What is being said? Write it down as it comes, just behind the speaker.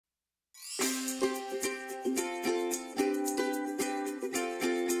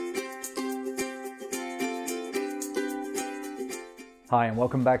Hi and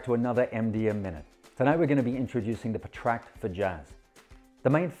welcome back to another MDM Minute. Tonight we're going to be introducing the Protract for Jazz. The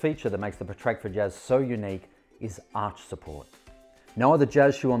main feature that makes the Protract for Jazz so unique is arch support. No other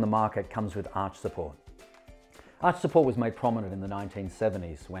jazz shoe on the market comes with arch support. Arch support was made prominent in the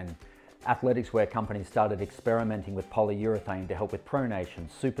 1970s when athletics wear companies started experimenting with polyurethane to help with pronation,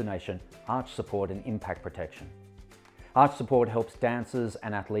 supination, arch support and impact protection. Arch support helps dancers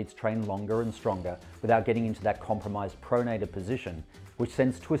and athletes train longer and stronger without getting into that compromised pronated position, which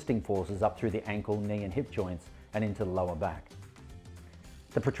sends twisting forces up through the ankle, knee and hip joints and into the lower back.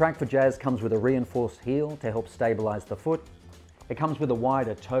 The Protract for Jazz comes with a reinforced heel to help stabilize the foot. It comes with a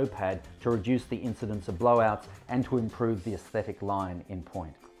wider toe pad to reduce the incidence of blowouts and to improve the aesthetic line in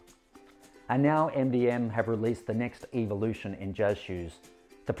point. And now MDM have released the next evolution in jazz shoes,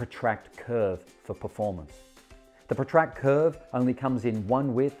 the Protract Curve for performance. The Protract Curve only comes in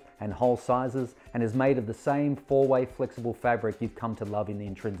one width and hole sizes and is made of the same four-way flexible fabric you've come to love in the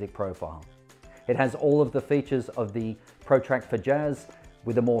intrinsic profile. It has all of the features of the Protract for Jazz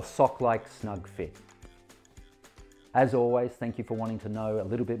with a more sock-like snug fit. As always, thank you for wanting to know a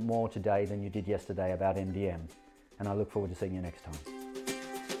little bit more today than you did yesterday about MDM, and I look forward to seeing you next time.